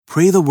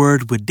Pray the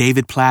Word with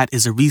David Platt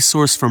is a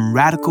resource from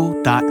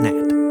radical.net.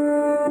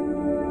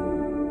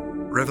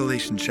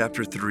 Revelation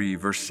chapter 3,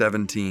 verse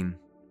 17.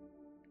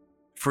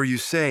 For you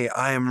say,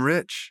 I am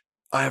rich,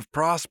 I have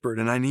prospered,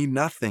 and I need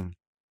nothing,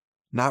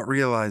 not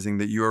realizing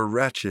that you are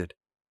wretched,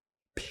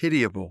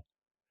 pitiable,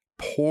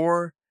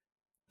 poor,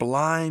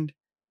 blind,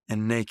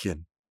 and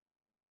naked.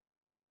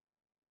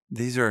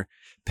 These are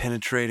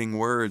penetrating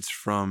words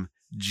from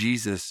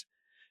Jesus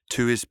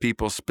to his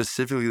people,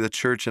 specifically the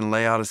church in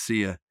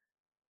Laodicea,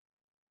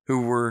 who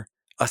were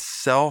a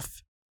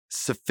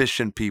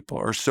self-sufficient people,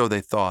 or so they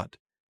thought.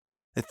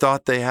 They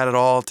thought they had it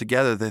all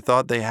together. They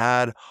thought they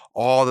had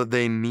all that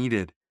they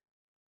needed.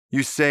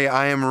 You say,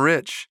 I am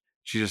rich.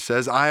 Jesus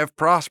says, I have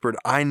prospered.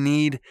 I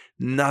need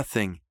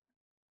nothing.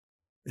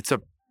 It's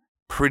a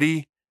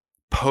pretty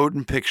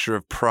potent picture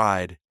of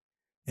pride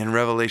in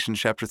Revelation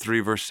chapter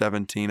 3, verse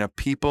 17. A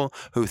people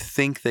who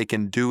think they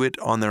can do it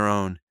on their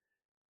own.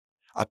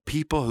 A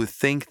people who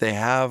think they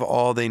have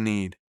all they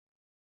need.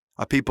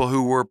 A people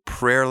who were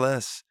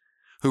prayerless,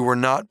 who were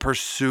not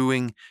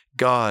pursuing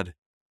God,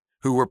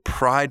 who were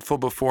prideful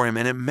before him.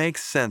 And it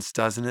makes sense,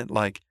 doesn't it?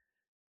 Like,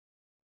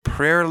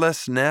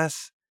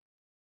 prayerlessness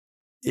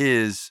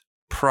is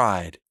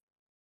pride.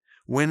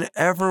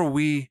 Whenever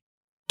we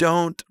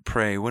don't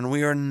pray, when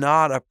we are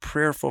not a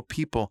prayerful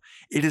people,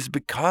 it is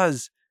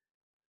because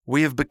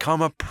we have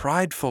become a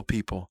prideful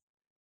people.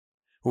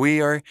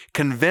 We are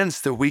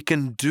convinced that we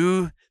can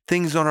do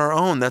things on our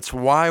own. That's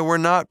why we're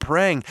not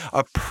praying.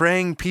 A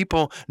praying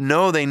people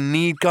know they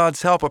need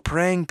God's help. A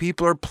praying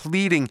people are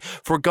pleading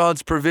for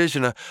God's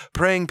provision. A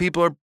praying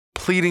people are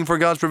pleading for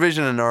God's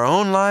provision in our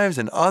own lives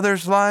and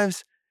others'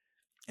 lives.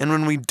 And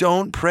when we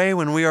don't pray,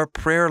 when we are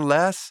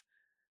prayerless,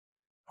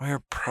 we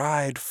are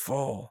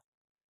prideful.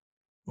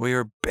 We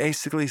are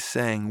basically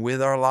saying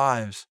with our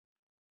lives,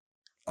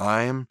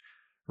 I am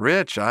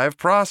rich, I have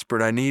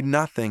prospered, I need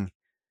nothing.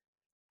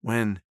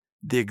 When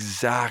the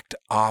exact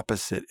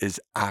opposite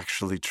is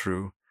actually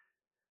true.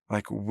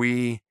 Like,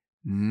 we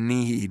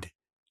need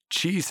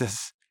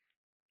Jesus.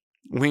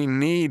 We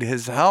need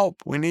his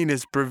help. We need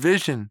his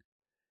provision.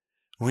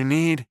 We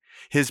need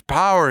his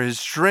power, his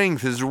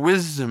strength, his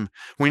wisdom.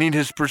 We need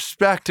his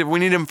perspective. We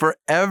need him for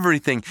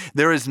everything.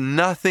 There is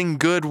nothing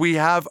good we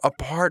have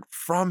apart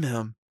from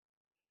him.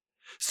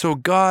 So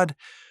God,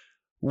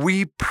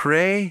 we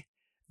pray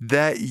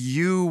that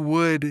you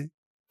would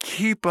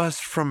keep us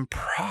from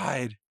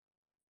pride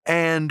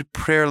and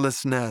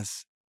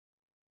prayerlessness.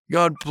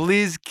 God,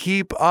 please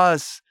keep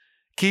us,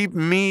 keep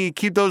me,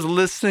 keep those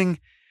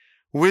listening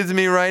with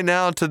me right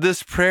now to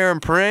this prayer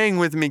and praying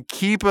with me.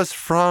 Keep us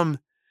from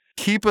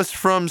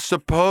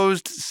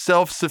supposed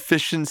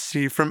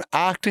self-sufficiency, from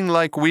acting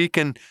like we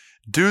can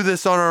do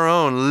this on our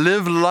own,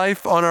 live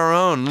life on our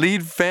own,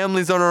 lead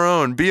families on our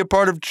own, be a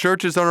part of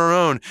churches on our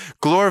own,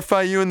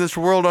 glorify you in this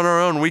world on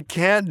our own. We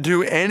can't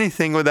do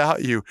anything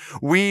without you.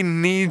 We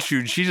need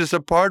you. Jesus,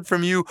 apart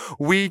from you,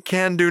 we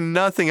can do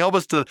nothing. Help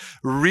us to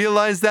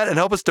realize that and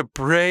help us to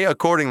pray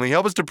accordingly.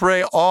 Help us to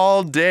pray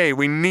all day.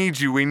 We need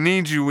you. We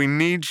need you. We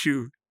need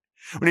you.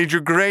 We need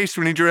your grace.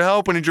 We need your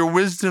help. We need your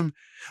wisdom.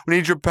 We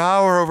need your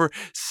power over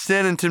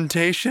sin and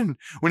temptation.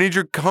 We need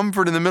your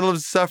comfort in the middle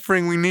of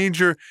suffering. We need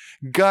your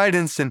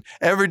guidance in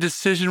every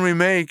decision we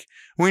make.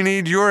 We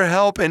need your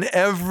help in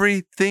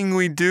everything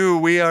we do.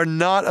 We are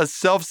not a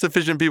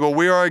self-sufficient people.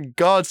 We are a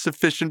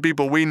God-sufficient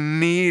people. We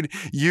need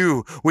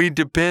you. We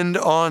depend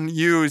on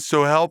you.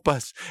 So help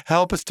us.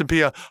 Help us to be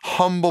a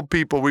humble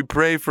people. We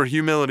pray for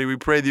humility. We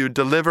pray that you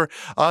deliver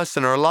us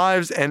in our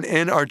lives and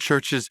in our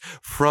churches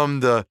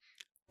from the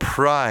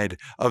pride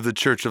of the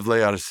church of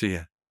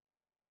Laodicea.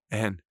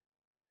 And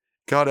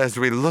God, as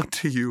we look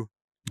to you,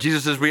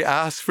 Jesus, as we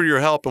ask for your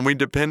help and we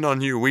depend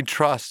on you, we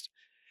trust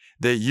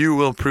that you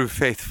will prove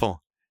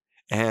faithful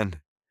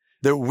and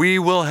that we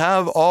will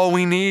have all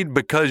we need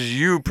because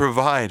you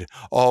provide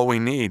all we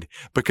need,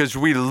 because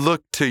we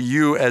look to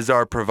you as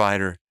our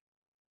provider.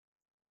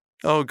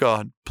 Oh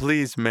God,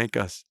 please make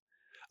us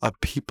a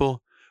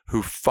people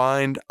who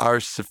find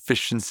our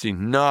sufficiency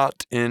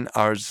not in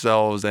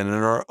ourselves and in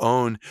our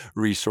own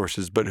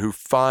resources, but who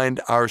find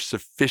our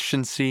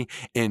sufficiency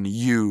in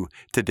you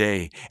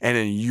today and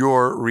in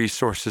your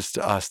resources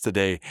to us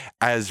today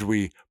as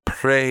we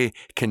pray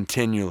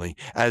continually,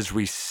 as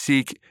we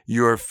seek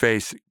your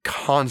face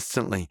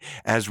constantly,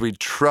 as we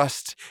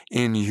trust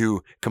in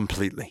you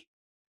completely.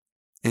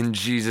 In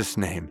Jesus'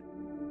 name,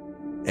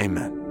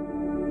 amen.